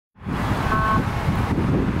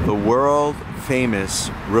world famous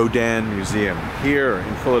Rodin Museum here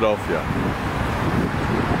in Philadelphia.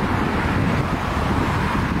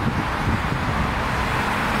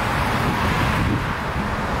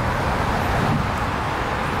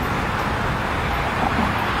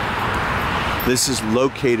 This is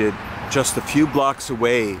located just a few blocks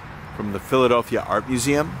away from the Philadelphia Art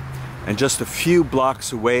Museum and just a few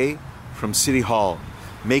blocks away from City Hall,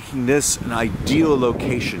 making this an ideal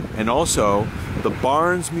location. And also, the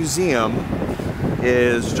Barnes Museum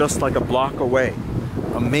is just like a block away.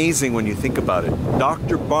 Amazing when you think about it.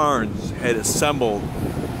 Dr. Barnes had assembled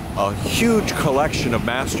a huge collection of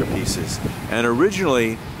masterpieces, and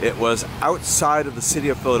originally it was outside of the city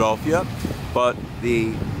of Philadelphia, but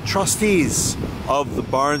the trustees of the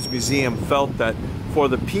Barnes Museum felt that for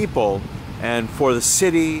the people and for the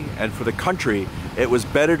city and for the country, it was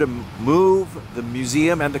better to move the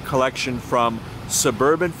museum and the collection from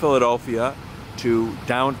suburban Philadelphia to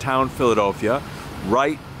downtown Philadelphia,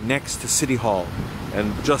 right next to City Hall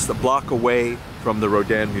and just a block away from the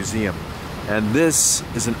Rodin Museum. And this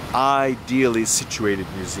is an ideally situated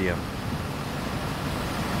museum.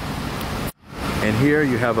 And here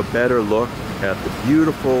you have a better look at the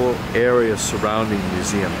beautiful area surrounding the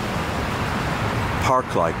museum.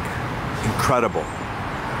 Park-like, incredible.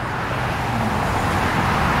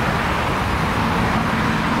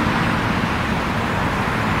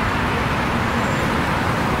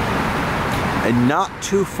 And not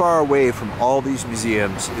too far away from all these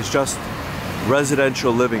museums is just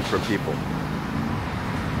residential living for people.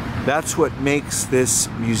 That's what makes this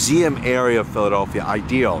museum area of Philadelphia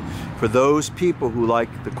ideal for those people who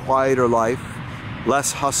like the quieter life,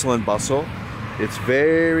 less hustle and bustle. It's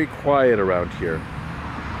very quiet around here,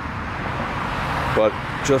 but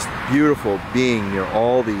just beautiful being near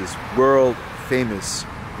all these world famous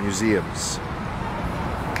museums.